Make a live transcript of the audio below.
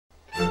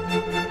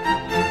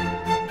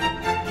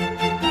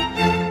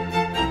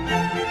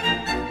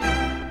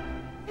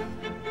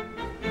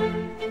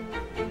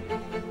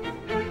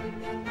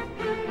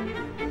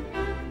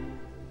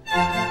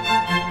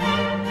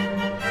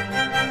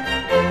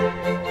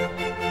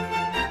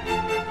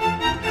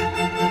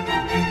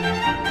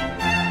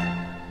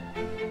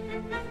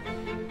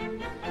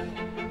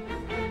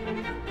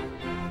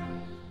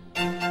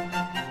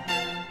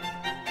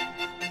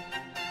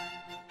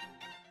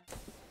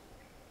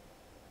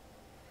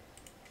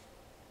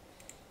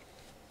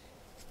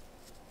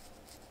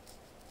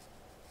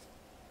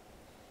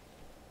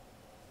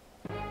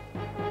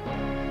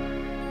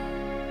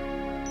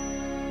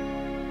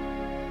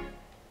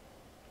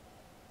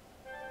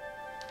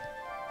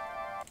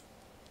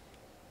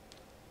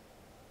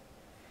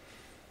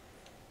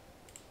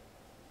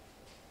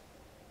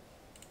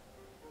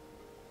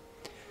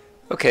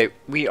Okay,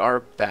 we are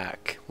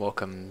back.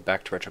 Welcome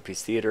back to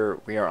Retropiece Theatre.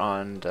 We are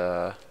on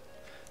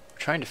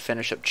trying to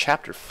finish up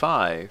Chapter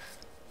 5,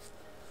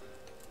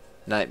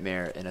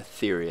 Nightmare in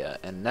Etheria,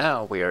 and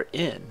now we are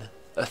in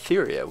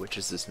Etheria, which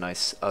is this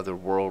nice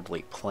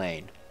otherworldly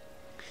plane.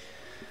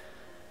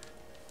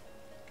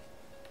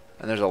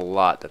 And there's a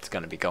lot that's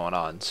going to be going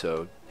on,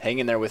 so hang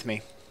in there with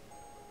me.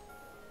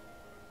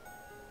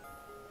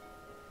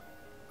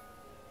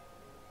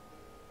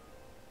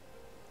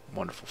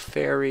 Wonderful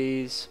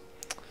fairies.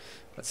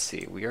 Let's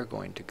see, we are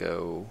going to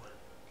go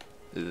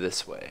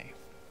this way.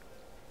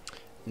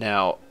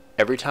 Now,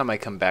 every time I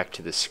come back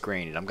to this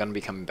screen, and I'm going to be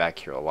coming back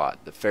here a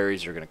lot, the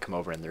fairies are going to come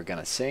over and they're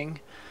going to sing.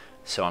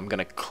 So I'm going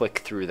to click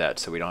through that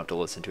so we don't have to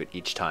listen to it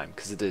each time,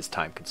 because it is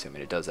time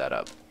consuming. It does add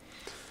up.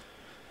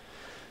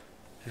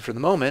 And for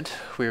the moment,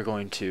 we are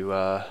going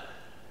to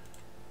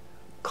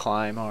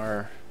climb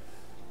our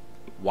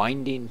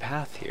winding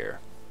path here.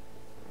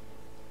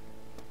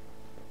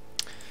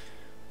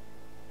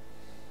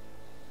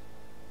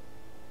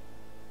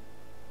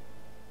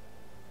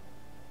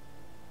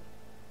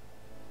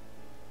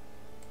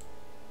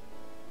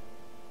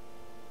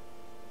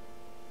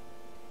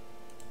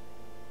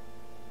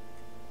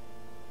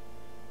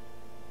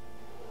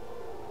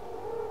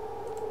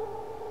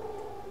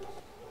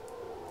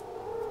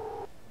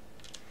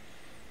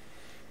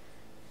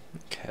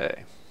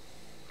 Okay,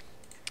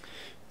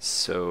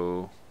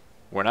 so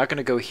we're not going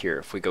to go here.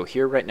 If we go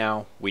here right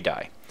now, we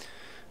die.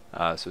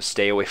 So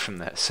stay away from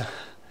this.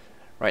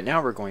 Right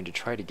now we're going to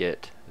try to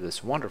get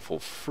this wonderful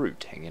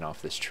fruit hanging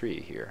off this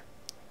tree here.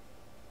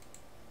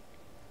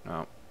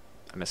 Oh,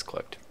 I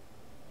misclicked.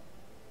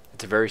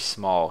 It's a very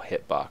small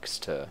hitbox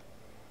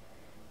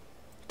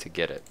to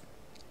get it.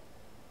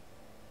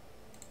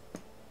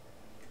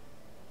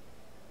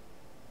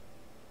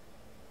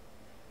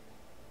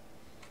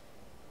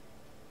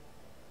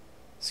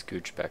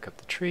 Scooch back up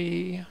the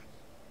tree.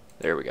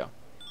 There we go.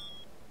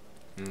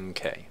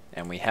 Okay,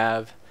 and we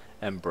have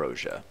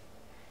ambrosia.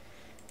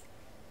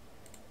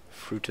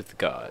 Fruit of the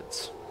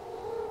gods.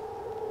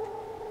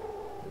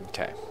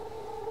 Okay.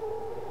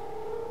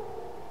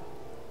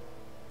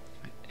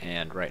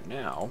 And right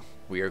now,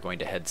 we are going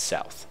to head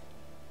south.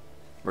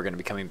 We're going to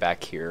be coming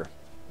back here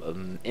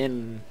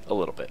in a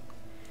little bit.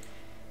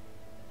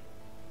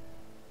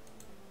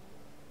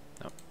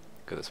 No,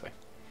 go this way.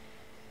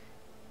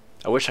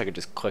 I wish I could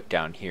just click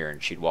down here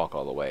and she'd walk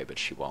all the way, but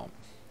she won't.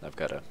 I've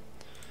got to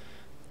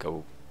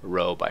go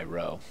row by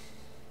row.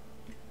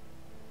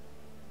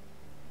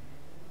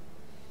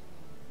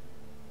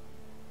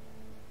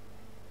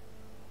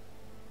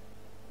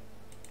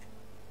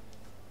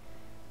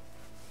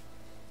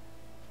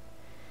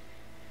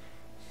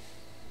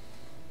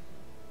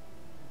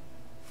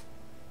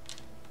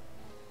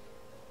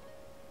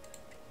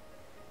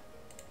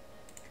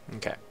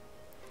 Okay.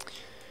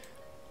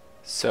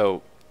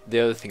 So the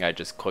other thing I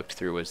just clicked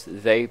through was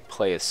they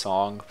play a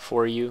song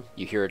for you.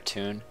 You hear a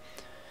tune,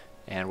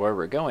 and where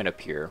we're going up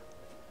here,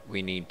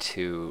 we need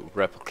to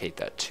replicate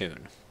that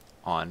tune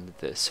on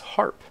this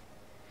harp.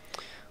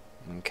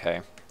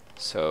 Okay,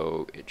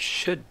 so it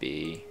should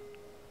be...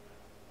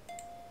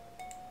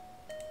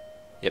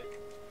 Yep.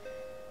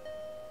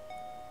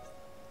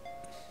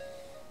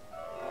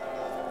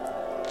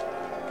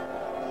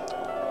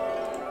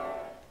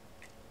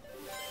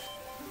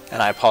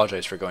 And I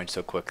apologize for going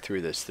so quick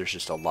through this. There's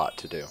just a lot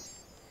to do.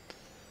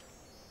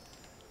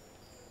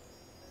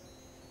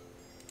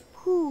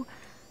 Who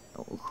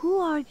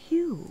are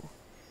you?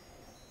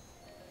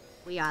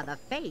 We are the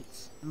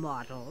Fates,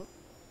 mortal.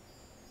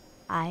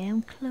 I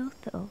am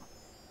Clotho.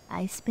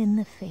 I spin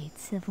the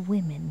fates of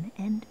women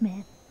and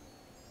men.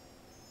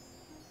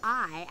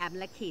 I am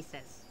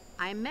Lachesis.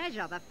 I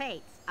measure the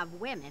fates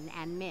of women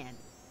and men.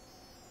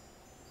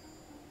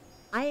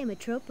 I am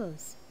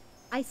Retropos.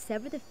 I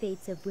sever the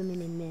fates of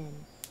women and men.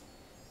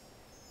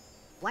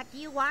 What do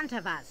you want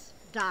of us,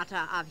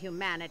 daughter of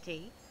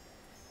humanity?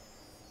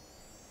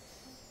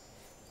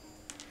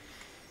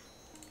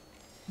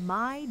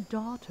 My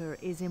daughter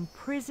is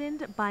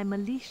imprisoned by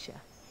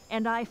militia,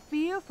 and I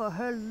fear for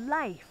her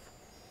life.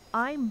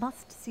 I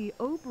must see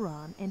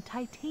Oberon and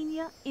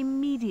Titania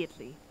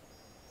immediately.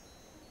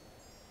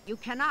 You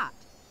cannot.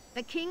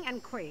 The king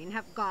and queen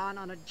have gone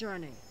on a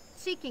journey,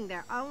 seeking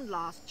their own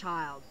lost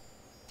child.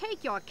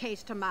 Take your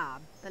case to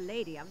Mab, the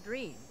Lady of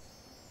Dreams.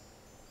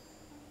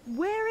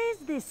 Where is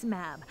this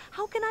Mab?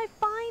 How can I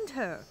find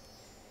her?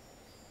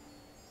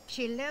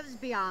 She lives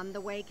beyond the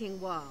waking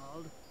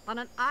world, on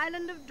an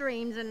island of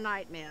dreams and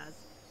nightmares.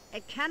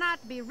 It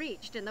cannot be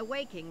reached in the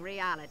waking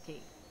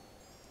reality.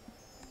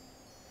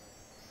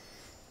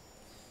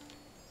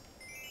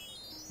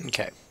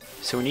 Okay,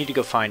 so we need to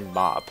go find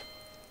Mob.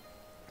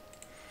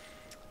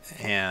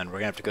 And we're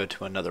going to have to go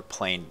to another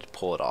plane to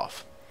pull it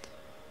off.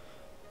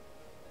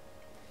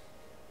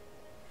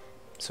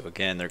 So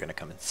again, they're going to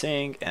come and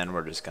sing, and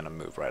we're just going to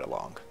move right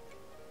along.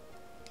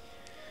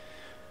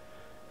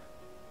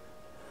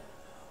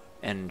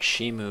 And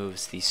she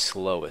moves the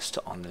slowest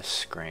on this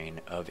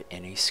screen of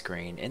any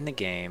screen in the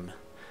game.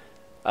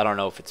 I don't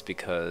know if it's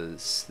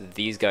because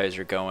these guys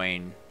are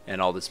going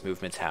and all this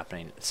movement's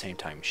happening at the same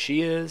time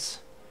she is,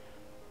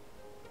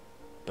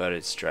 but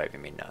it's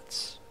driving me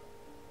nuts.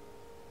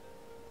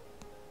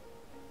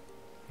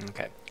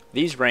 Okay,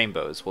 these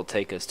rainbows will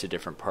take us to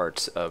different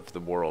parts of the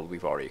world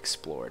we've already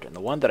explored, and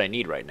the one that I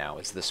need right now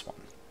is this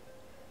one.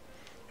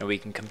 And we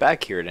can come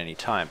back here at any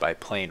time by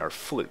playing our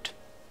flute.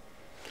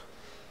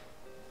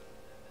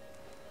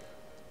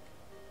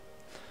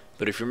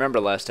 But if you remember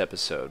last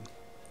episode,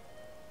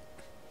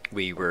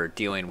 we were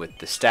dealing with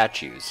the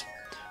statues,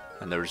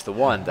 and there was the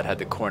one that had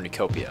the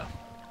cornucopia,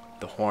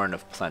 the horn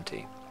of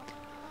plenty.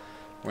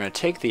 We're going to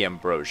take the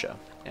ambrosia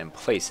and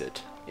place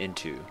it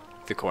into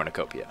the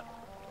cornucopia.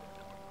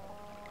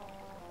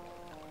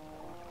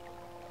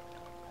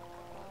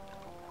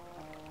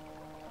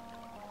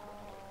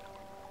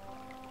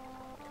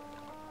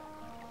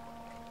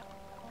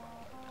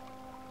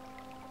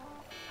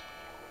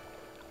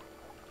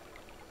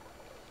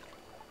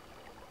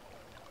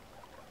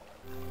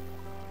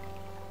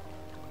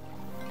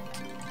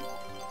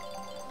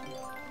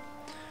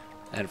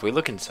 And if we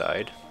look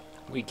inside,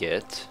 we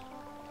get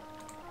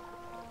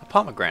a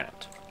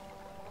pomegranate.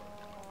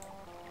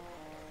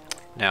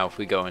 Now if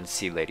we go and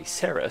see Lady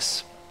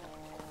Saris,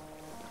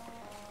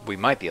 we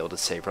might be able to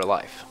save her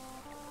life.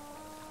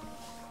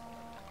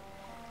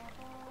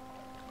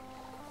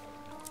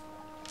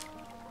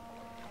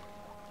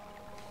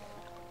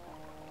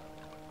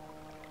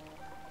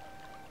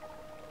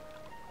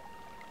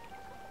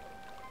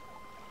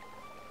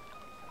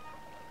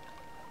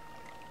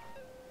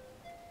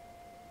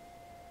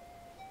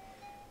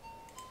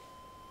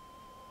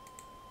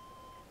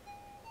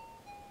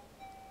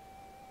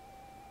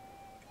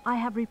 I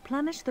have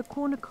replenished the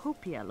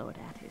cornucopia, Lord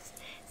Attis.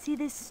 See,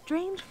 this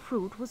strange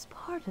fruit was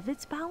part of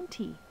its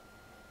bounty.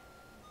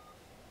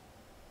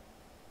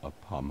 A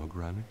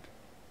pomegranate?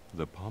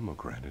 The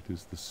pomegranate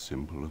is the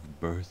symbol of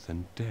birth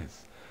and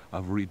death,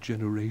 of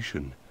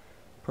regeneration.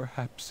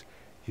 Perhaps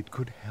it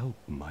could help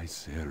my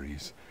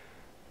Ceres.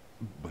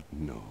 But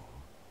no,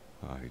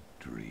 I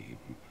dream.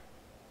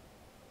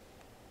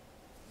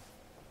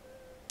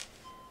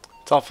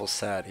 It's awful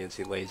sad as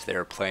he lays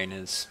there playing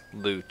his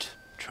lute,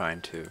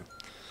 trying to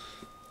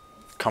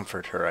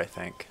comfort her, I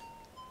think,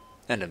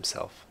 and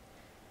himself.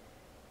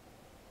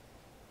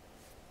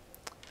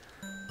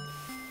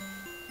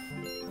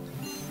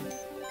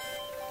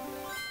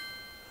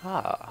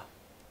 Ah.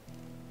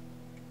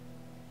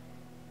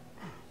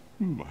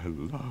 My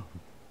love,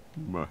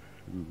 my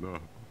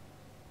love.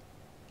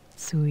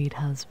 Sweet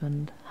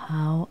husband,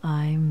 how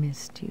I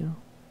missed you.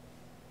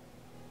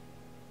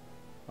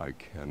 I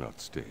cannot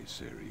stay,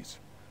 Ceres.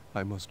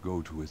 I must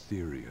go to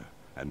Etheria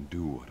and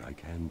do what I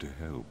can to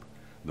help.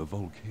 The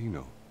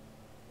volcano.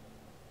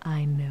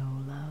 I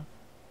know, love.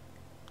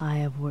 I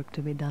have work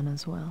to be done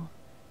as well.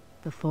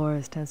 The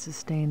forest has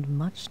sustained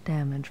much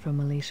damage from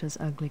Alicia's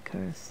ugly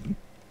curse,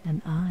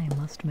 and I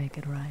must make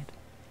it right.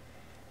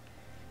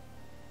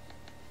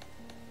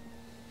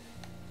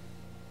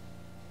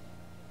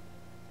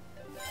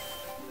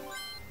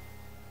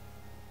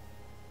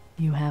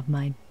 You have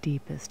my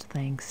deepest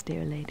thanks,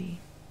 dear lady.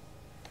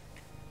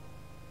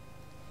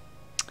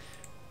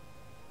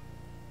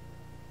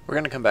 We're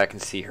going to come back and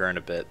see her in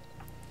a bit.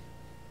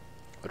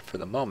 But for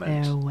the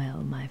moment,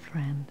 Farewell, my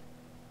friend.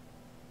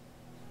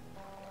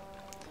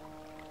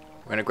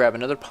 we're going to grab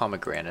another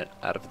pomegranate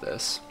out of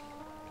this.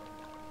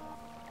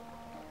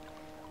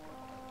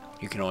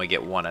 You can only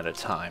get one at a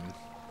time.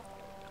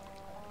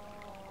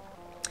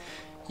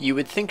 You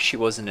would think she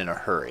wasn't in a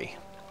hurry.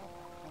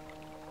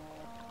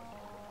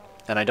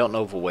 And I don't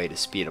know of a way to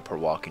speed up her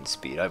walking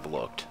speed. I've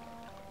looked.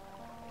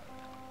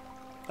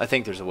 I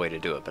think there's a way to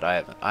do it, but I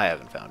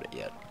haven't found it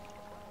yet.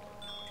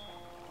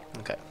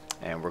 Okay,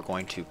 and we're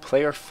going to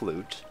play our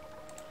flute,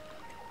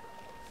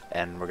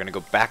 and we're going to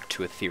go back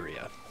to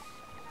Etheria.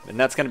 And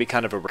that's going to be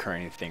kind of a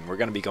recurring thing. We're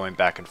going to be going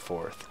back and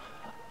forth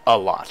a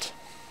lot.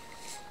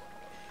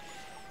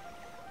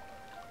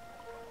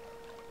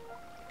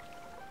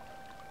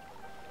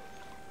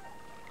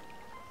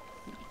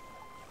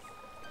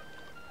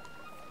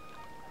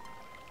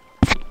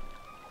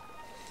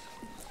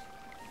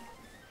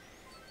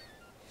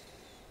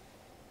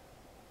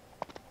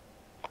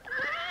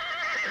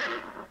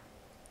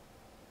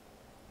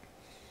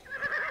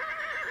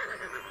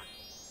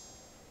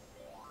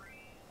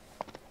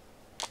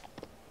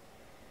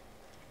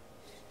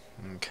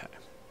 Okay.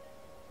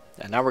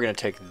 And now we're going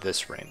to take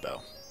this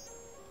rainbow.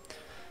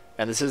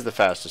 And this is the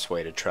fastest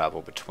way to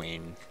travel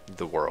between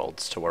the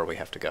worlds to where we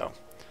have to go.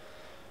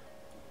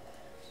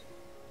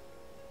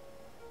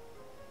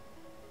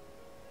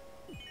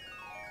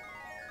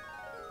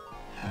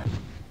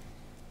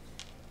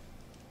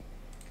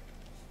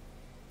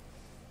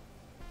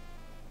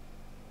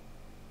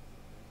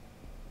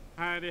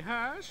 Howdy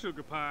hi,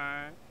 sugar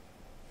pie.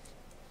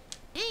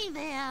 Hey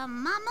there,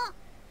 Mama.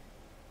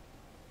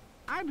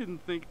 I didn't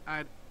think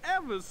I'd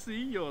ever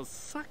see your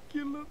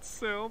succulent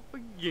self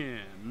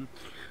again.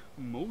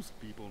 Most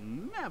people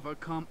never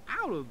come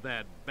out of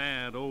that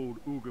bad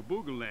old Ooga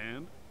Booga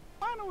land.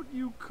 Why don't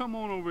you come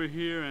on over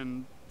here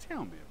and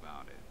tell me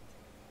about it?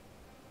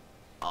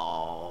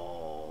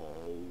 Oh,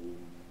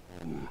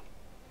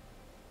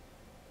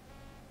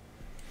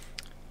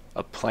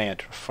 a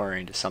plant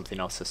referring to something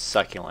else as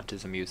succulent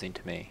is amusing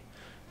to me.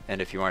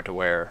 And if you aren't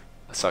aware,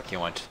 a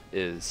succulent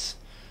is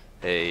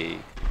a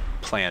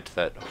plant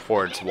that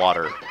hoards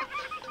water.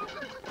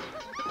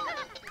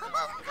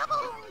 Kaboom,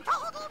 kaboom,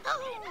 total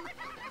doom!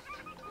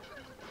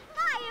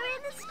 Fire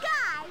in the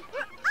sky! We're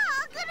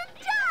all gonna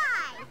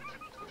die!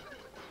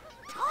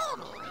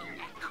 Totally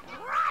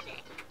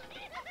necrotic!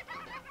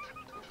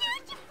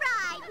 Here's your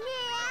fried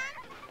man!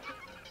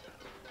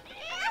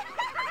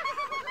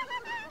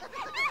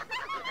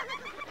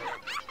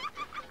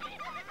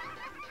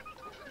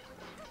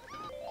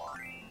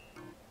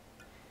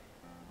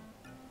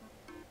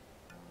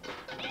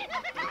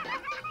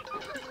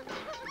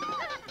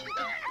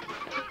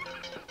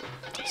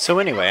 So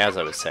anyway, as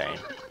I was saying,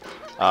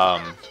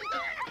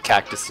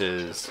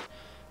 cactuses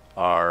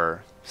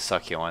are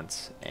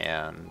succulents,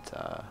 and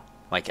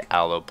like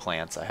aloe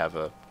plants. I have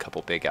a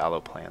couple big aloe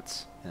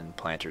plants and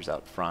planters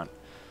out front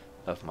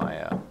of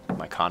my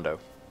my condo.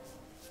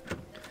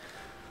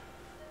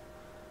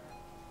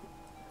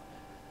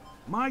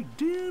 My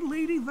dear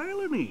Lady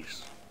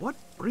Valenice, what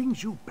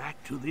brings you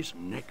back to this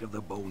neck of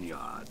the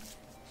boneyard?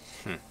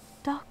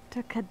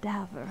 Dr.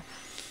 Cadaver,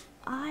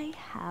 I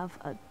have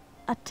a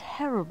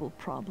terrible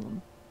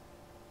problem.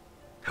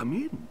 Come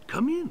in,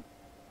 come in.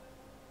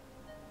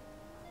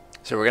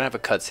 So we're gonna have a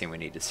cutscene we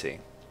need to see,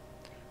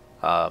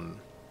 and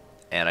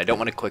I don't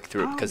want to click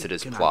through it because it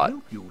is How plot. can I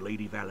help you,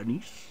 Lady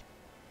Valenice?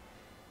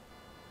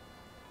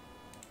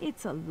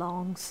 It's a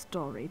long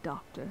story,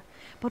 Doctor,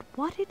 but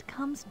what it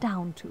comes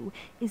down to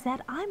is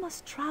that I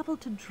must travel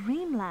to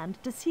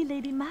Dreamland to see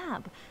Lady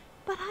Mab,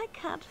 but I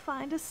can't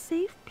find a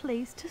safe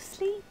place to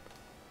sleep.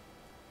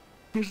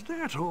 Is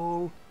that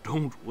all?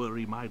 Don't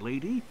worry, my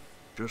lady.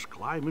 Just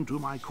climb into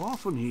my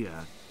coffin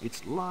here.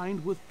 It's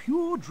lined with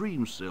pure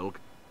dream silk.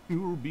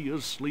 You'll be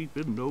asleep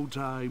in no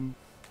time.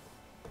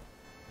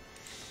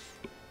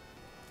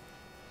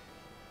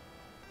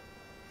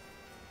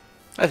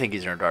 I think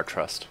he's earned our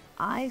trust.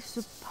 I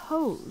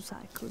suppose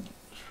I could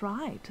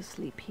try to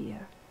sleep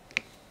here.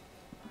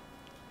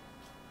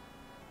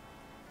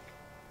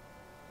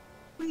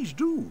 Please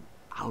do.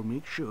 I'll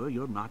make sure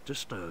you're not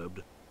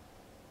disturbed.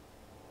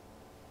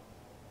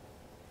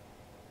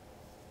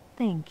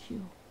 Thank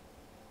you.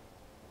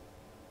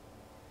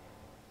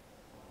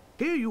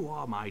 Here you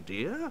are, my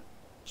dear.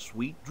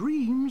 Sweet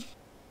dreams.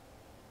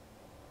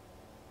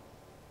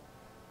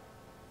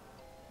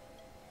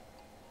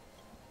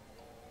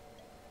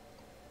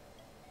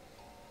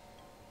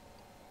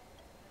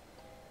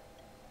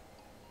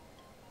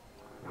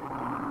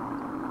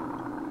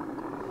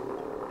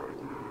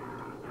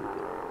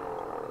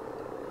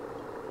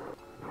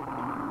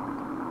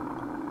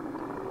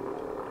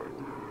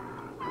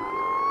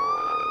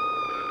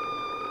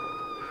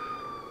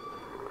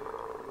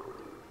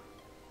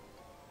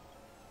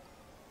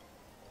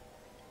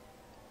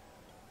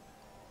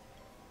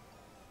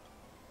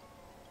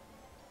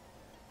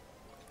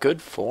 Good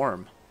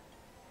form.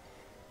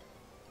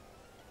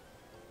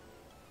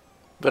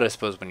 But I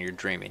suppose when you're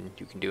dreaming,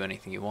 you can do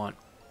anything you want.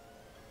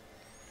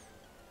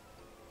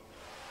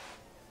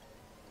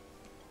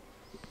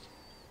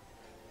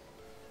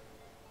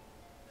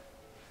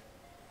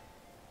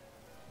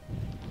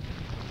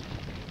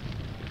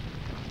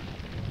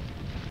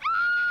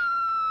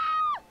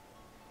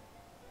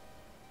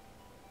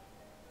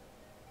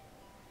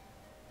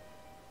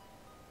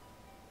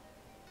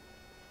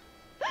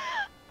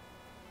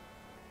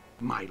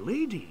 My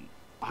lady,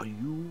 are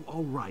you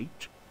all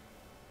right?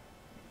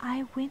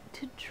 I went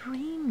to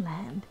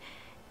Dreamland,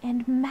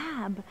 and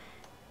Mab,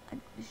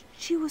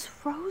 she was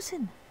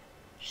frozen.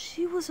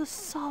 She was a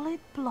solid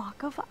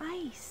block of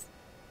ice.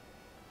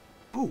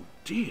 Oh,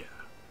 dear.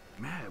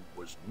 Mab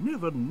was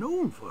never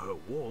known for her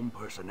warm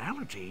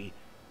personality.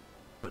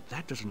 But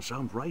that doesn't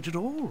sound right at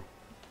all.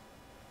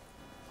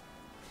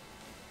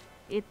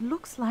 It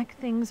looks like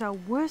things are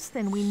worse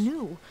than we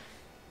knew.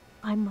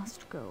 I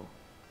must go.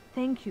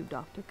 Thank you,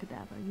 Dr.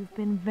 Cadaver. You've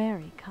been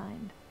very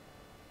kind.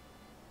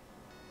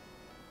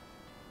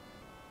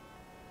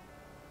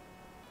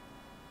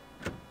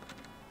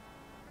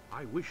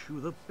 I wish you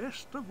the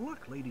best of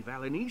luck, Lady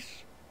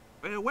Valenice.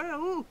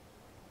 Farewell.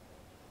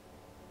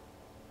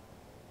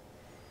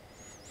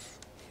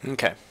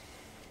 Okay.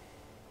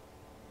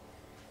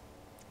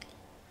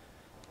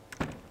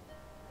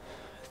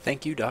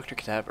 Thank you, Dr.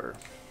 Cadaver.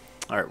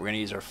 Alright, we're going to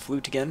use our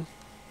flute again,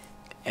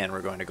 and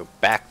we're going to go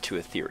back to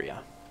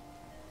Etheria.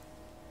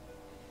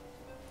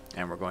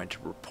 And we're going to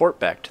report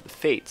back to the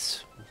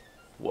Fates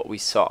what we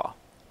saw.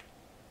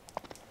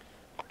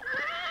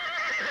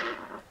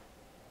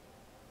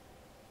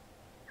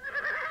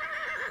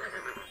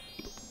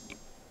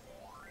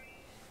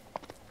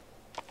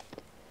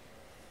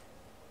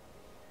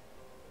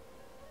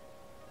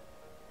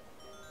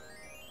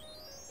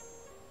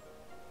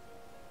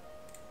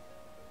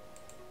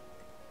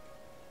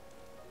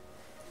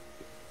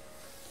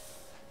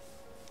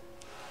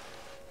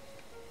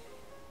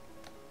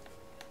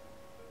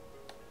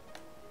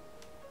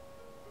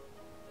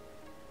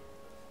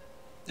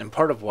 And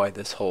part of why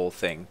this whole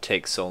thing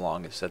takes so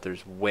long is that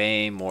there's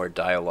way more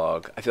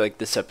dialogue. I feel like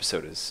this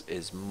episode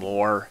is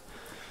more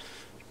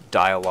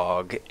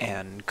dialogue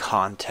and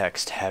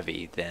context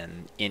heavy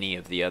than any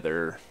of the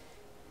other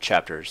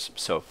chapters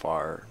so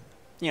far.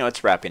 You know,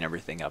 it's wrapping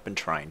everything up and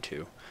trying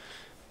to.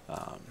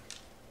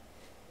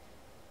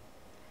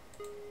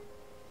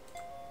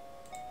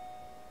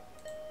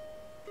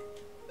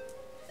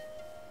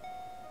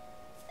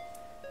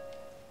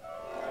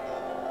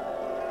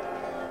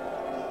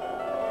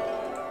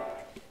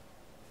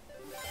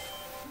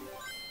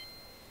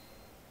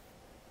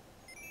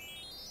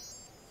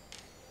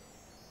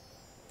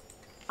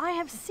 I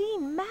have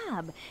seen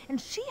Mab, and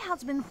she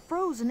has been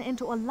frozen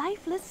into a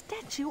lifeless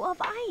statue of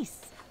ice.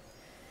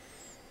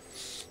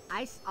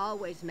 Ice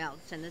always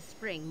melts in the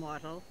spring,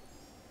 mortal.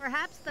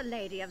 Perhaps the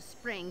Lady of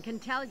Spring can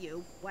tell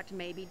you what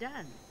may be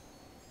done.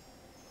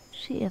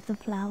 She of the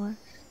flowers.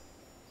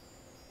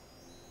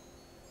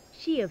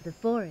 She of the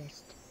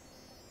forest.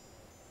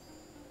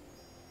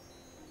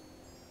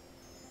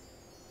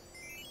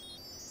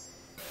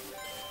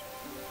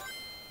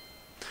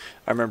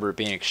 I remember it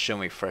being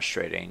extremely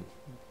frustrating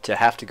to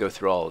have to go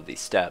through all of these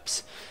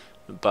steps,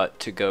 but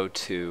to go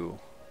to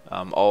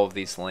all of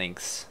these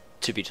lengths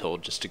to be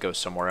told just to go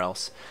somewhere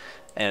else.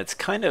 And it's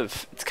kind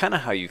of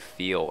how you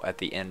feel at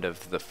the end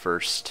of the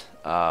first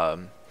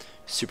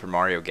Super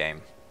Mario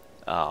game,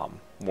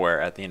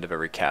 where at the end of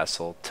every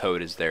castle,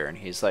 Toad is there and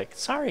he's like,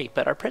 "Sorry,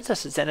 but our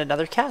princess is in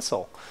another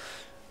castle."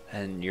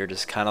 And you're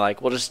just kind of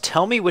like, "Well, just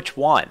tell me which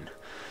one."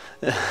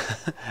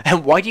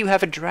 And why do you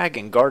have a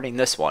dragon guarding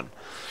this one?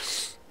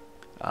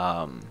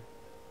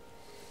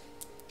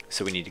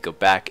 So we need to go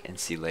back and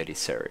see Lady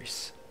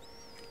Ceres.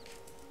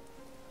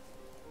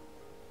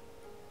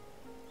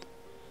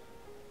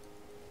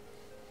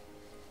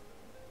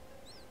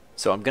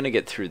 So I'm going to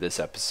get through this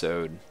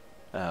episode,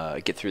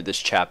 get through this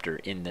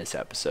chapter in this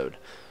episode.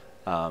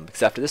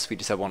 Because after this we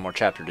just have one more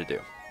chapter to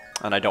do.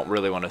 And I don't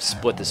really want to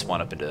split this one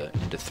up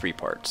into 3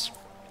 parts.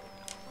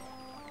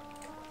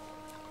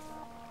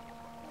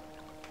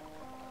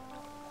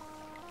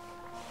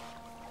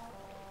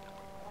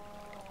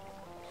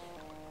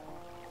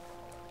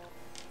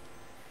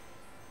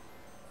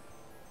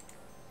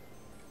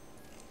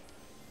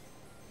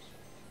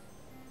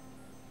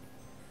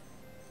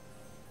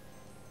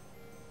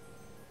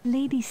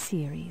 Lady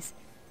Ceres,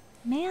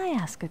 may I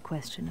ask a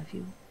question of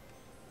you?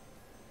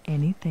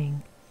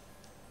 Anything.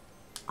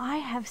 I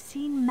have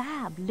seen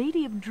Mab,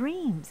 Lady of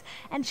Dreams,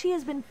 and she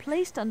has been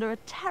placed under a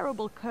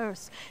terrible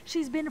curse.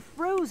 She's been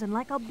frozen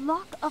like a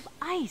block of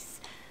ice.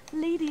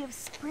 Lady of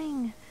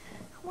Spring,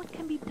 what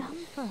can be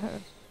done for her?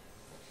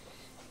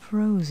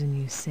 Frozen,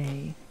 you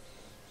say?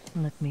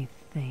 Let me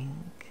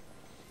think.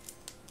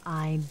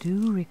 I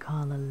do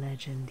recall a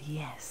legend,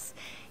 yes.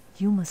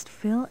 You must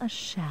fill a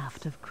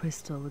shaft of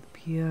crystal with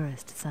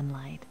purest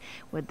sunlight.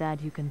 With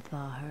that you can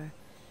thaw her.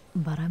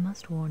 But I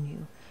must warn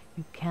you,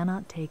 you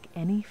cannot take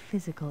any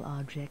physical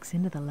objects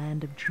into the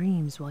land of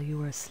dreams while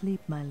you are asleep,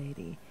 my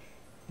lady.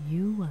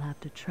 You will have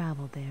to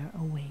travel there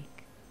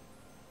awake.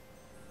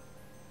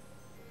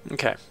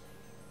 Okay.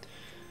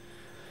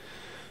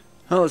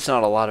 Well, it's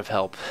not a lot of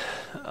help,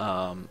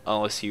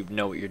 unless you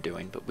know what you're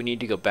doing, but we need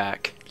to go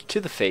back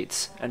to the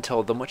Fates and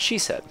tell them what she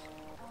said.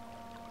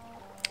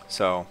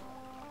 So,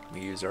 we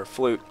use our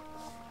flute.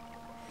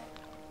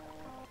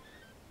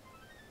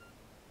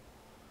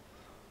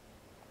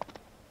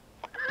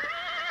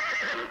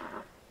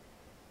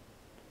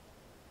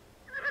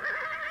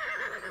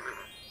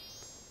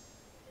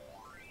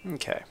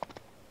 Okay.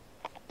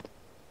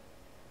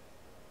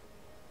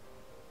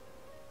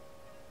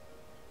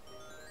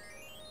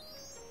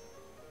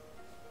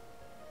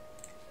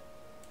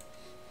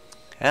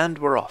 And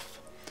we're off.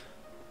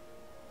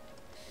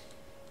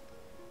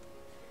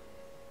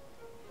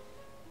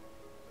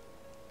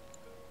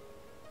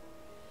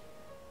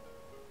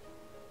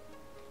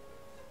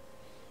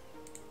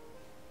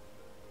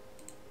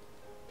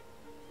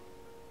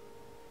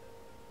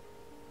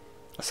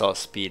 I saw a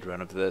speed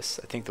run of this.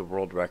 I think the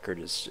world record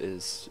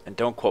is, and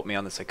don't quote me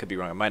on this, I could be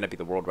wrong. It might not be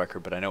the world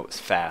record, but I know it was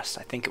fast.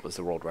 I think it was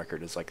the world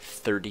record. It's like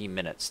 30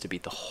 minutes to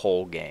beat the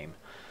whole game.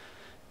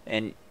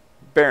 And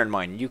bear in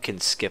mind, you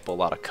can skip a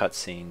lot of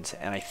cutscenes,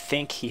 and I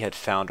think he had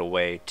found a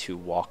way to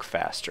walk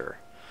faster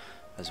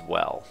as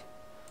well.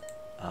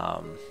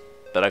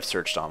 But I've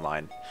searched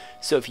online.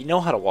 So if you know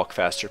how to walk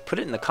faster, put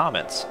it in the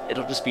comments.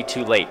 It'll just be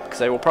too late,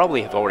 because I will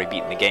probably have already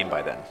beaten the game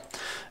by then.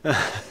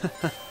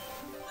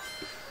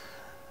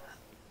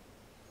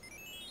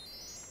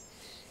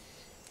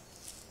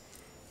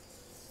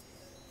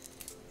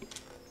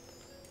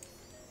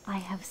 I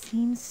have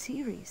seen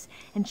Ceres,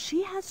 and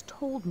she has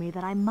told me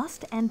that I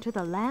must enter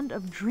the land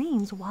of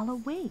dreams while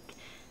awake.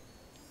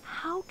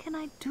 How can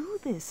I do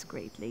this,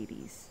 great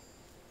ladies?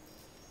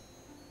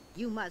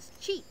 You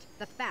must cheat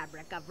the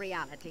fabric of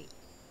reality.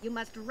 You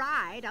must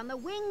ride on the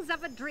wings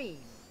of a dream.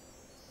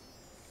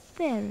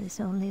 There is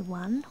only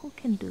one who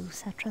can do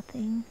such a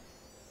thing.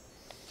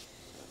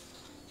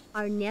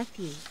 Our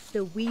nephew,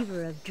 the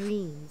weaver of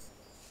dreams.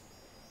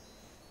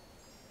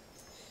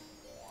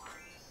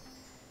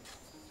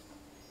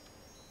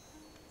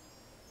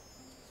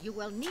 You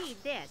will need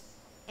this.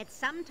 It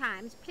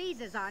sometimes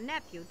pleases our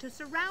nephew to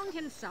surround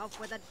himself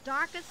with the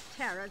darkest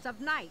terrors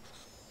of night.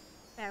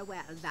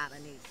 Farewell,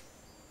 Berenice.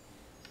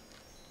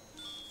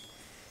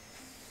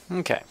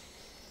 Okay.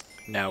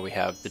 Now we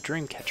have the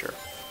Dreamcatcher.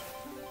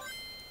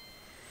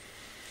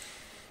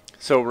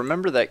 So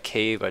remember that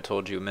cave I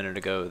told you a minute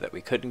ago that we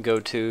couldn't go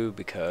to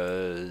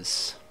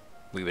because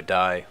we would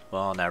die?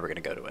 Well, now we're going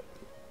to go to it.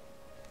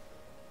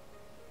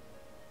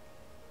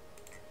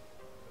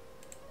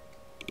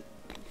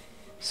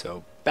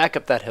 So back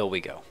up that hill we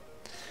go.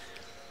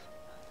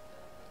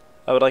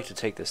 I would like to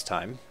take this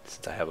time,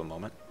 since I have a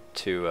moment,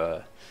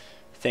 to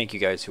thank you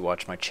guys who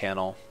watch my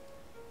channel.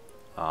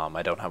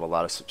 I don't have a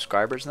lot of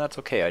subscribers, and that's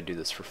okay. I do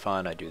this for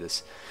fun. I do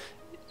this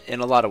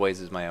in a lot of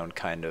ways as my own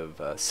kind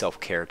of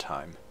self-care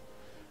time.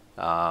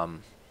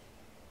 And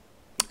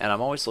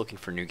I'm always looking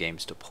for new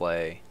games to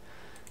play,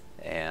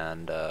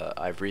 and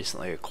I've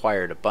recently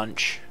acquired a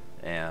bunch,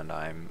 and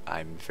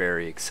I'm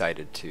very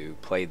excited to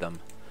play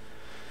them,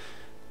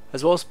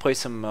 as well as play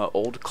some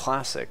old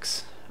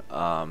classics.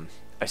 I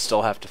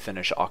still have to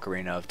finish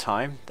Ocarina of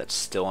Time. That's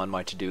still on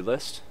my to-do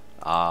list.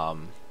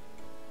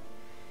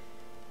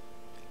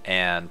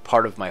 And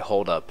part of my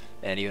hold-up,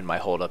 and even my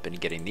hold-up in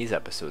getting these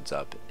episodes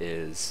up,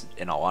 is,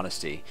 in all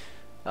honesty,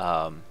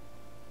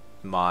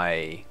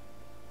 my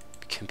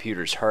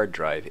computer's hard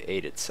drive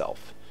ate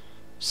itself.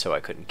 So I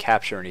couldn't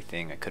capture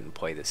anything, I couldn't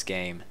play this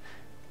game,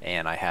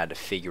 and I had to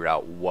figure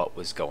out what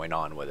was going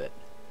on with it.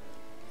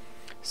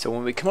 So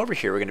when we come over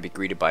here, we're going to be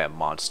greeted by a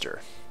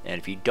monster.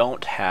 And if you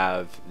don't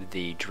have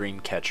the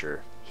Dreamcatcher,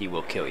 he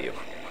will kill you.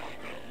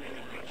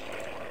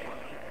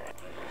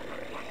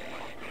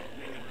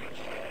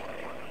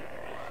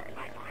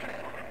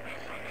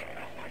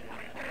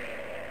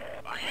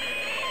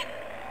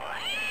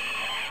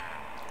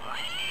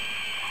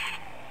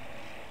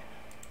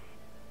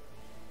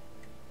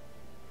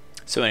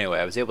 So anyway,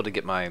 I was able to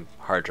get my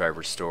hard drive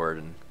restored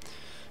and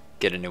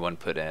get a new one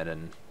put in,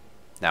 and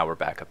now we're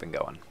back up and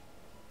going.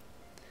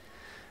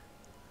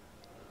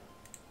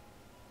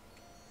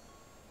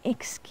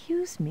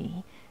 Excuse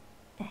me.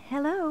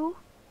 Hello?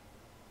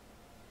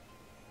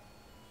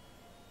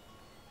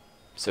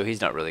 So he's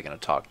not really going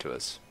to talk to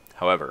us.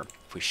 However,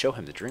 if we show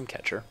him the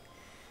Dreamcatcher...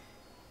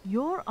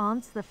 Your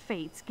aunts the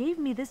Fates gave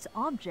me this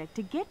object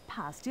to get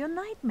past your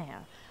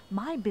nightmare.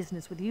 My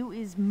business with you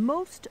is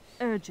most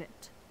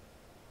urgent.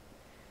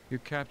 You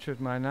captured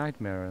my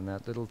nightmare in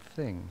that little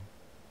thing.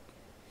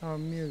 How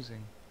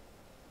amusing.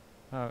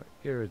 How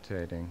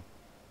irritating.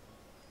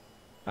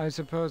 I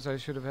suppose I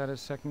should have had a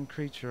second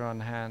creature on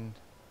hand,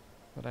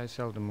 but I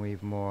seldom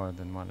weave more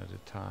than one at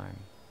a time.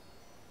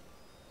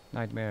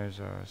 Nightmares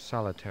are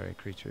solitary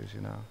creatures,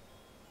 you know.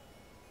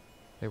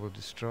 They will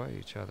destroy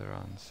each other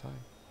on sight.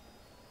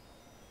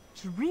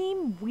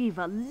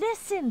 Dreamweaver,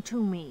 listen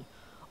to me.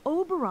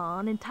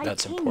 Oberon and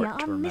Titania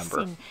are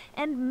missing,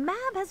 and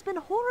Mab has been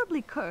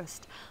horribly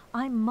cursed.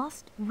 I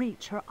must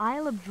reach her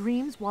Isle of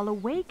Dreams while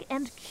awake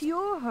and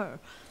cure her,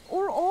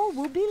 or all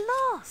will be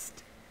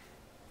lost.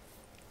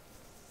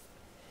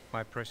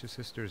 My precious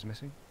sister is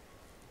missing?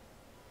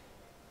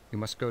 You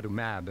must go to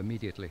Mab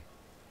immediately.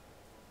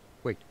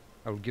 Wait,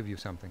 I will give you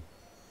something.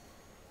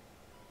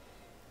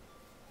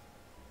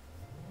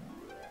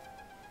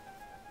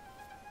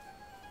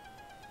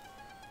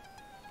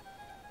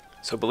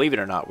 So believe it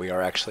or not, we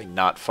are actually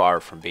not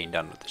far from being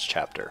done with this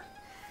chapter.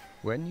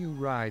 When you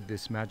ride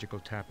this magical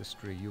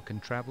tapestry, you can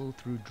travel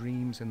through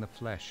dreams in the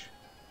flesh.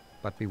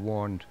 But be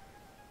warned,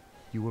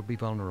 you will be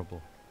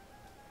vulnerable.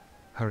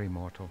 Hurry,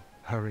 mortal,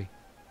 hurry.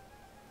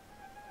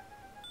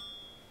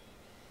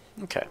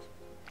 Okay.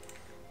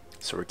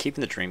 So we're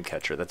keeping the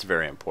Dreamcatcher, that's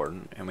very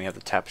important, and we have the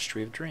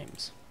Tapestry of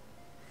Dreams.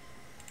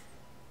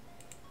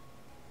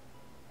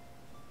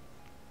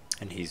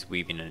 And he's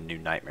weaving a new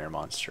nightmare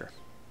monster.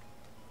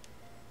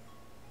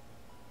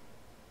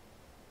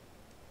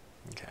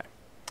 Okay.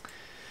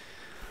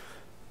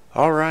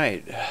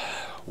 Alright.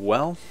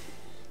 Well,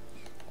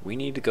 we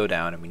need to go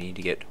down and we need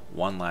to get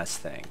one last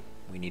thing.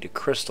 We need a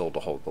crystal to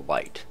hold the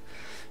light.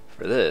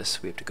 For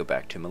this, we have to go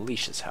back to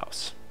Melicia's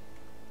house.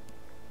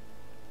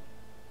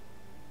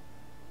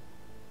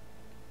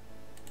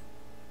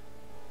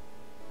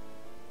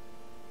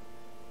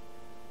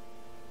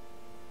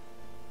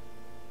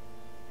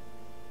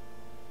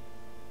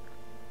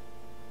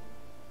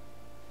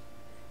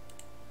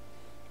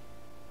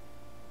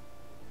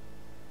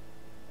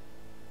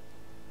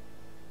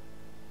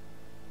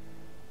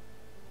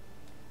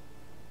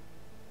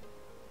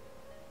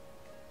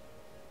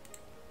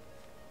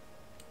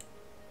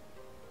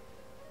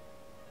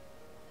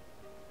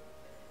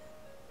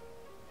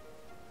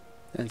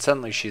 And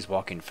suddenly she's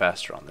walking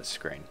faster on this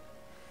screen.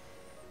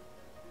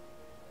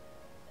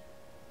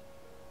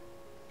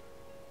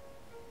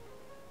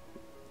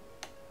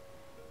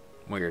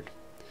 Weird.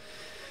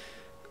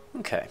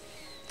 Okay.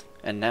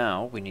 And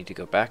now we need to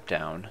go back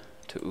down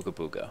to Ooga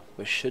Booga,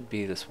 which should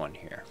be this one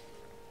here.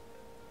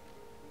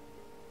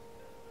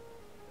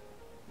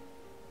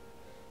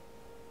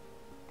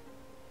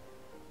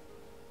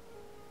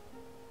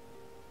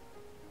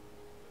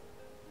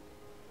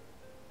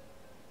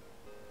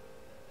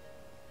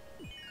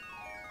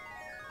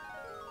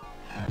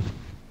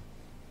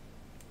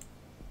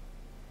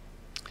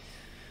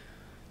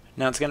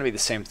 Now it's going to be the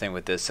same thing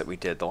with this that we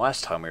did the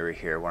last time we were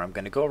here, where I'm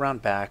going to go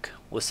around back,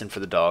 listen for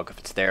the dog. If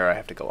it's there, I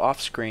have to go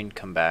off screen,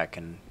 come back,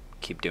 and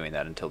keep doing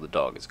that until the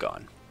dog is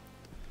gone.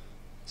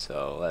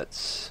 So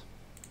let's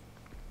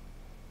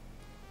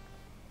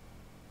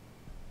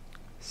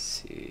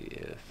see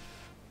if...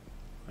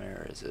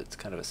 where is it? It's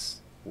kind of a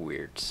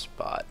weird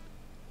spot.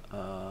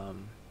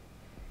 Come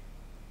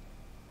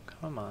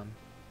on.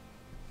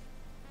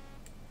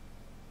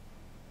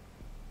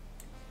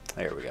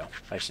 There we go.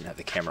 I shouldn't have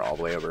the camera all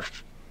the way over.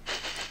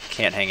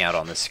 Can't hang out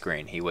on this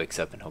screen. He wakes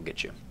up and he'll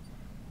get you.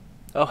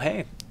 Oh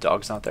hey,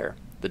 dog's not there.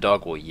 The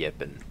dog will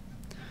yip and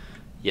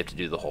you have to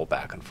do the whole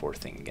back and forth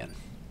thing again.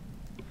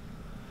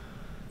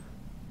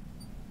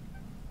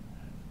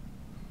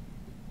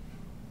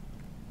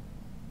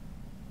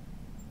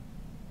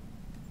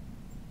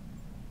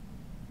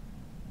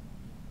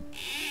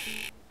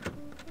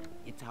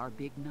 It's our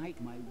big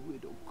night, my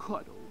widow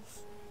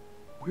Cuddles.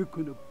 We're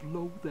gonna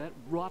blow that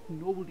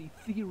rotten old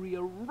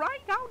Etheria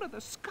right out of the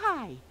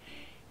sky.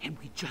 And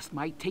we just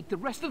might take the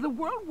rest of the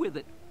world with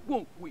it,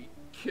 won't we,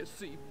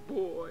 kissy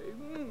boy?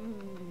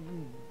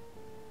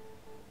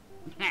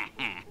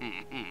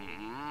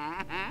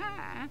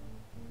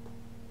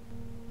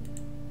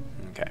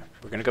 Okay,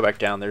 we're gonna go back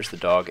down. There's the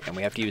dog, and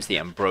we have to use the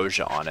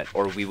ambrosia on it,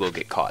 or we will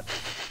get caught.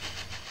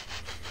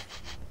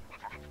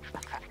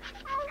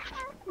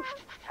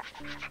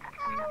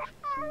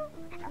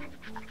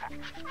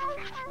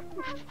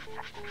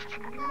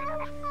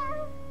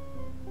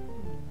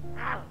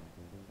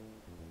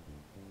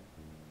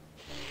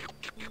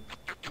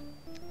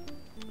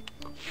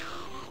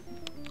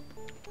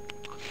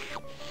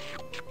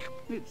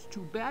 It's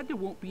too bad there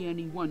won't be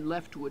anyone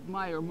left to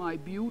admire my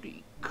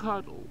beauty,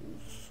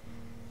 Cuddles.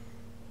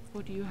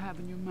 What do you have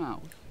in your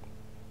mouth?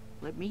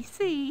 Let me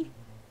see.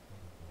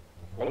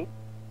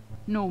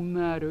 No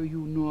matter,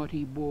 you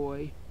naughty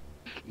boy.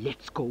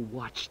 Let's go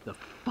watch the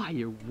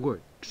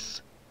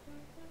fireworks.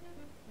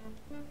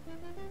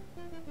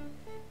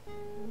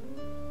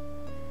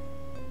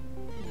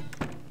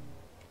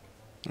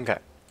 Okay.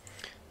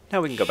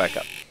 Now we can go back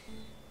up.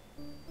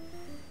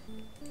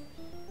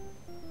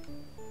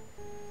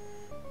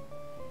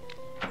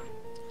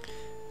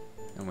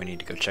 And we need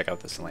to go check out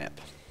this lamp.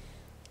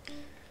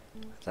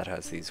 That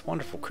has these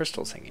wonderful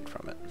crystals hanging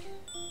from it.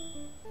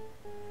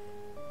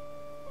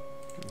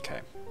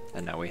 Okay.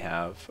 And now we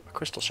have a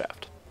crystal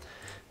shaft.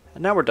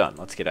 And now we're done.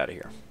 Let's get out of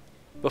here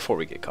before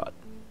we get caught.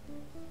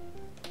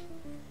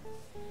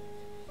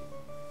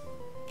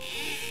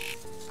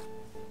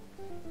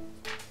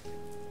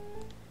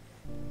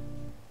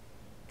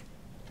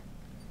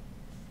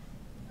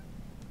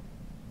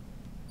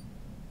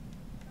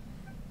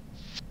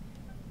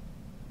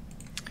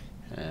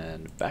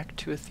 And back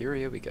to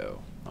Etheria we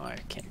go. Oh, I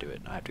can't do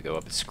it. I have to go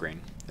up a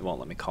screen. It won't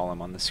let me call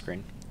him on this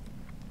screen.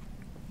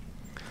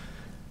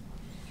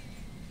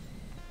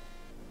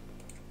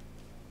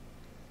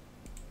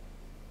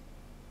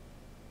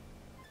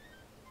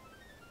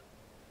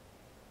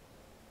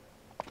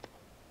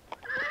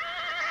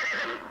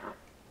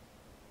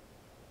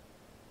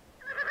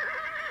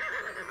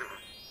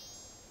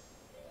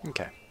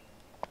 Okay.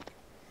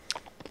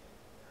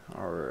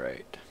 All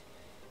right.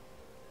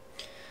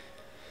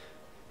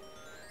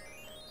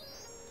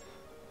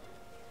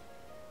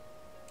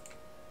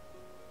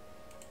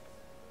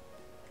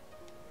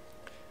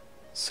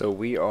 So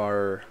we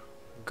are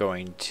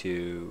going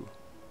to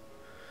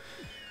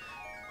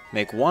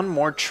make one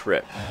more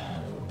trip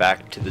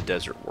back to the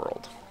desert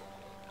world.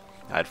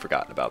 I'd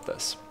forgotten about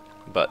this,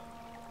 but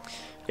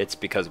it's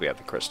because we have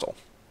the crystal.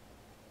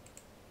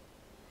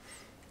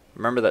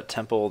 Remember that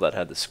temple that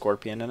had the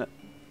scorpion in it?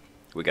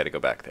 We got to go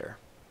back there.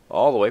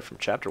 All the way from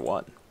chapter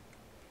 1.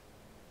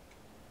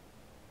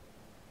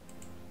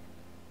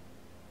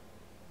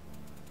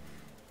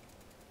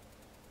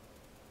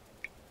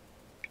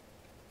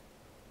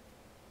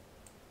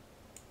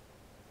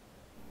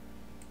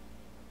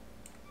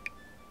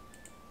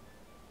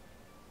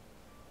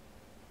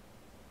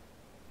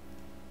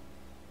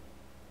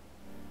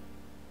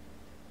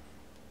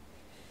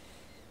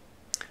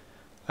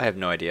 I have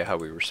no idea how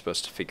we were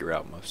supposed to figure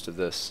out most of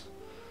this.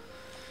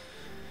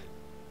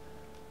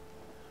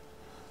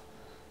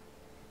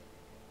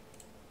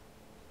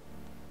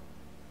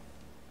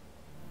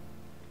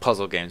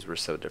 Puzzle games were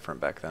so different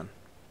back then,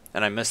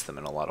 and I miss them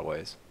in a lot of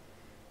ways.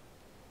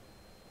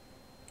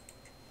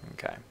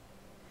 Okay,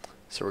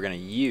 so we're going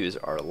to use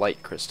our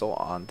light crystal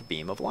on the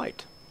beam of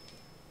light.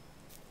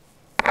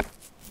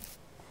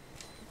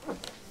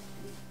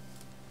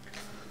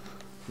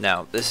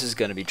 Now, this is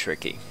going to be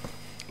tricky,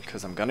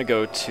 because I'm going to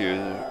go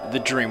to the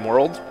dream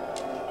world.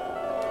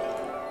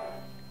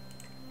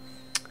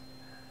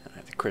 And I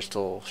have the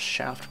crystal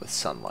shaft with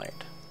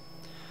sunlight.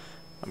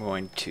 I'm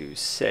going to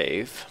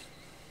save.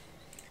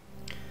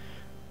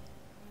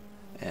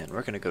 And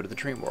we're going to go to the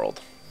dream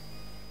world.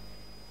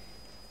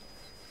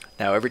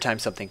 Now, every time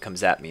something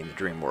comes at me in the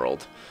dream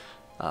world,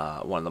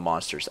 one of the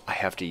monsters, I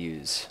have to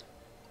use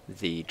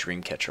the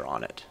dream catcher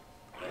on it.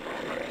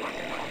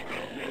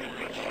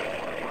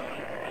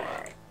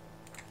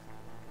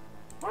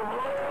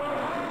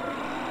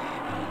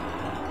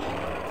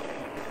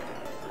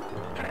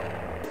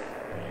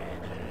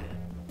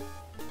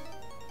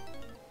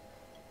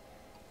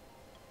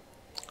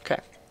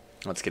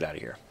 Let's get out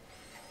of here.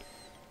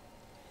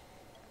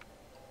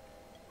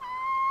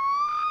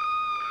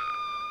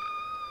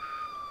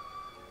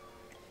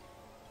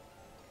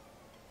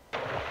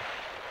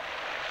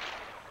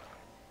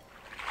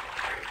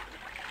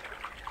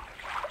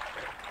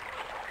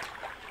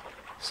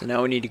 So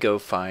now we need to go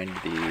find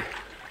the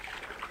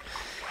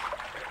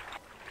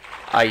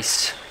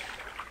ice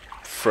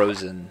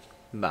frozen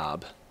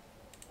mob.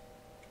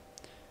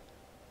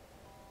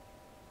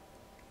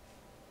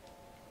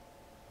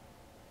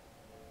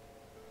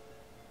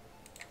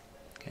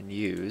 And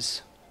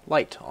use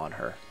light on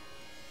her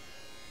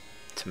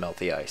to melt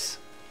the ice.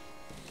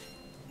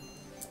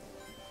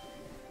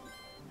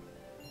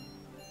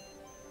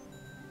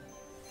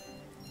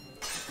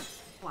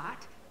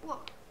 What?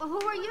 Well,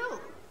 who are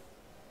you?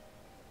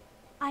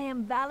 I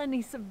am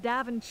Valenice of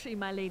Daventry,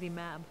 my Lady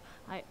Mab.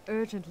 I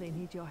urgently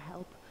need your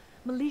help.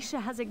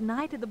 Militia has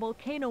ignited the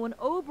volcano and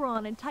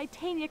Oberon and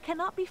Titania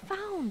cannot be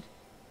found.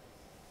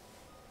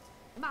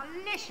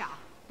 Militia!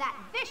 That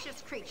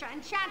vicious creature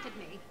enchanted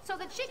me so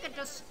that she could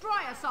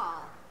destroy us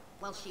all.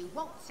 Well, she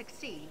won't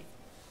succeed.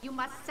 You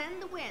must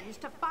send the winds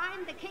to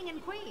find the king and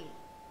queen.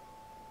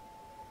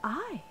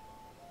 I?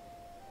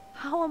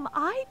 How am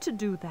I to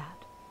do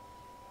that?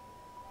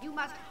 You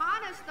must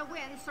harness the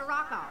wind,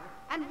 Sirocco,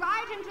 and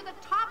ride him to the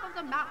top of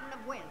the mountain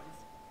of winds.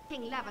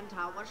 King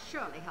Levantar will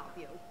surely help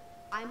you.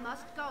 I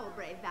must go,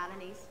 brave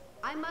Valenice.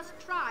 I must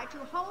try to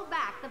hold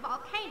back the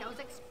volcano's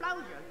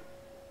explosion.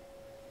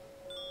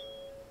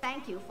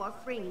 Thank you for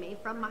freeing me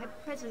from my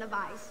prison of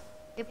ice.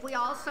 If we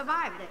all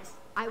survive this,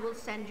 I will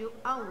send you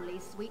only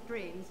sweet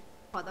dreams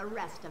for the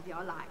rest of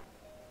your life.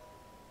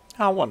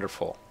 How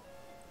wonderful.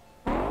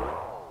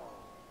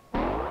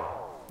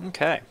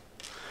 Okay.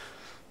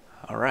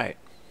 Alright.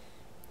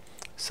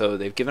 So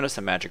they've given us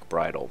a magic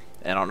bridle.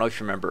 And I don't know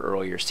if you remember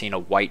earlier seeing a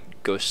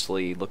white,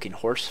 ghostly looking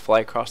horse fly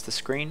across the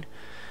screen.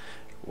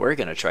 We're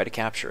going to try to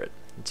capture it.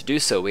 And to do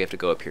so, we have to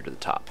go up here to the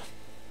top.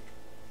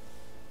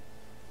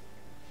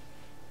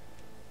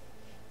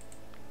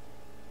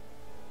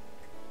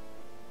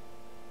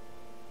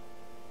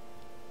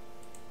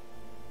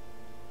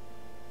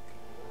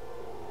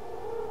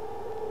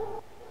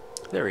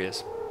 There he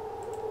is.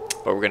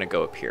 But we're going to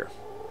go up here.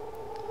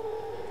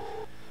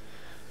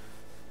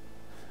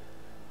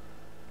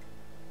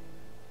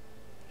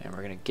 And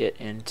we're going to get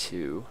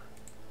into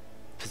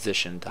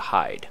position to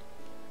hide.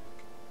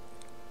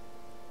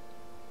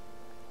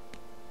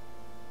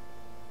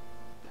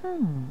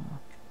 And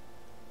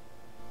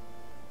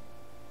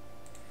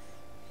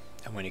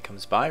when he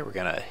comes by, we're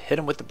going to hit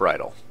him with the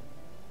bridle.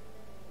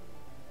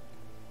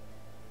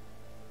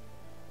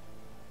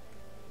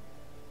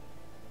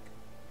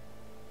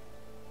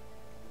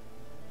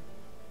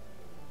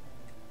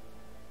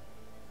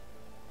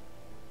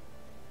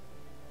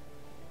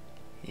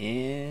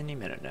 Any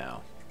minute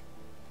now.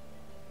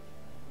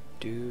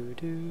 Do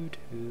do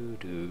do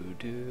do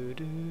do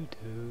do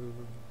do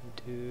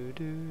do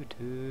do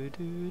do do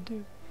do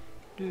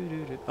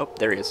do do. Oh,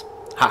 there he is.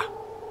 Ha!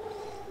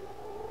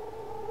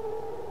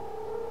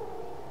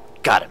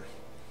 Got him.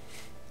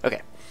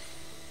 Okay.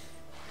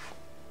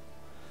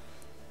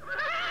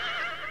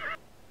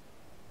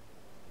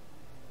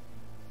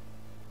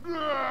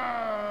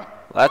 Well,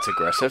 that's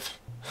aggressive.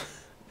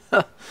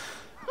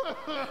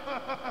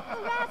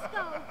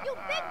 Rascal, you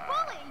big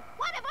bully!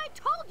 What have I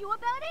told you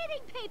about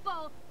eating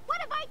people?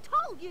 What have I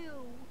told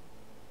you?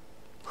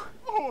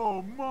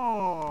 Oh,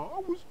 Ma, I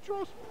was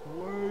just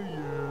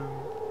playing.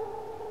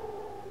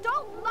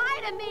 Don't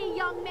lie to me,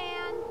 young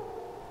man!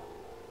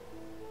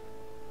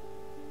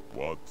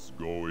 What's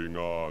going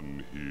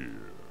on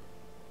here?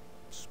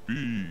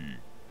 Speak.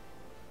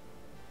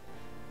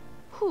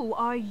 Who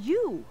are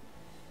you?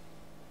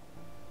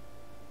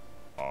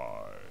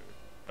 I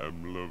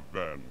am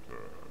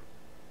Levanter,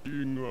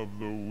 King of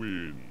the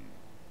Wind.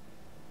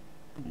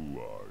 Who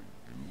are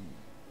you?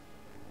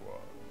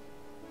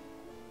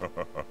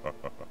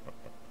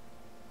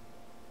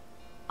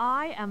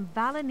 I am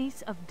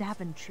Valenice of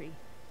Daventry.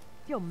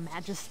 Your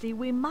Majesty,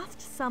 we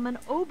must summon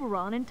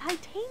Oberon and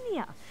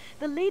Titania.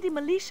 The Lady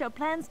Militia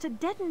plans to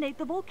detonate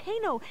the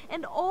volcano,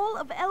 and all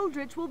of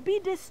Eldritch will be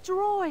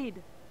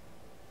destroyed.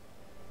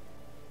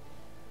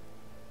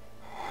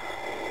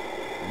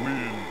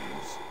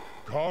 Winds,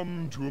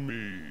 come to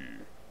me.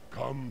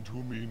 Come to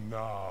me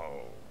now.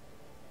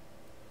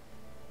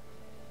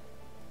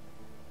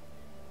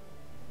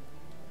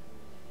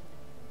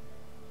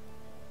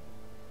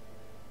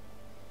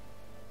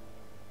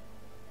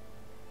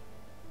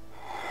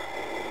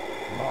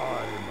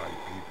 Fly, my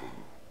people.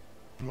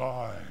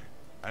 Fly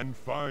and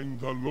find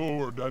the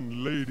Lord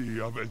and Lady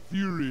of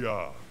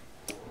Etheria.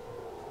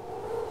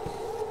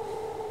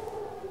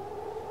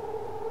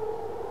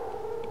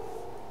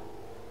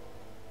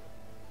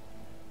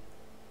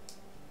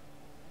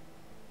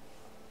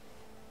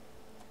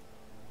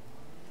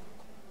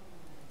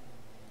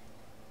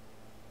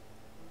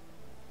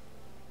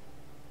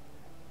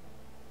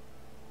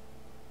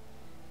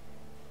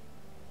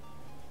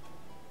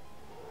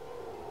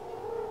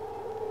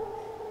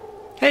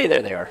 Hey,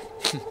 there they are.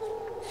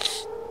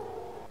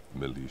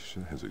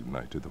 Militia has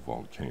ignited the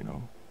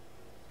volcano?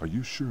 Are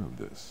you sure of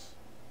this?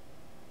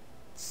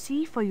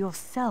 See for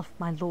yourself,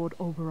 my Lord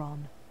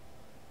Oberon.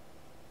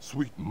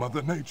 Sweet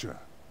Mother Nature!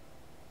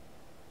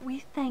 We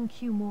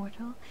thank you,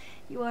 mortal.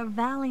 You are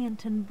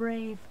valiant and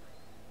brave.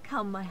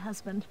 Come, my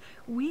husband,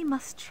 we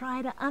must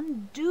try to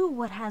undo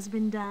what has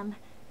been done.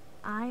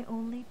 I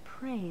only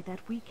pray that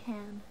we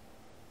can.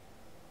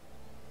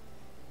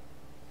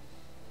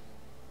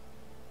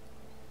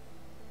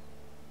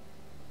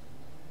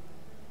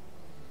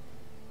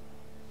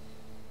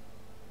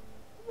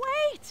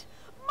 Wait!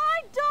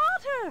 My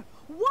daughter!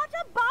 What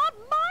about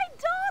my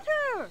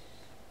daughter?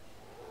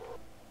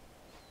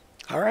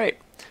 Alright,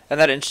 and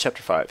that ends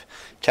chapter 5.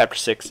 Chapter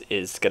 6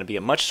 is going to be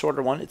a much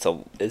shorter one.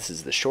 This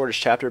is the shortest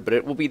chapter, but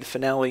it will be the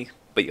finale,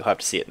 but you'll have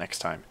to see it next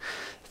time.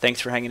 Thanks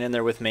for hanging in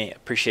there with me.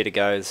 Appreciate it,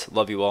 guys.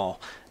 Love you all.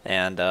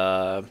 And,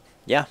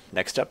 yeah,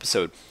 next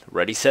episode.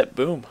 Ready, set,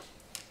 boom.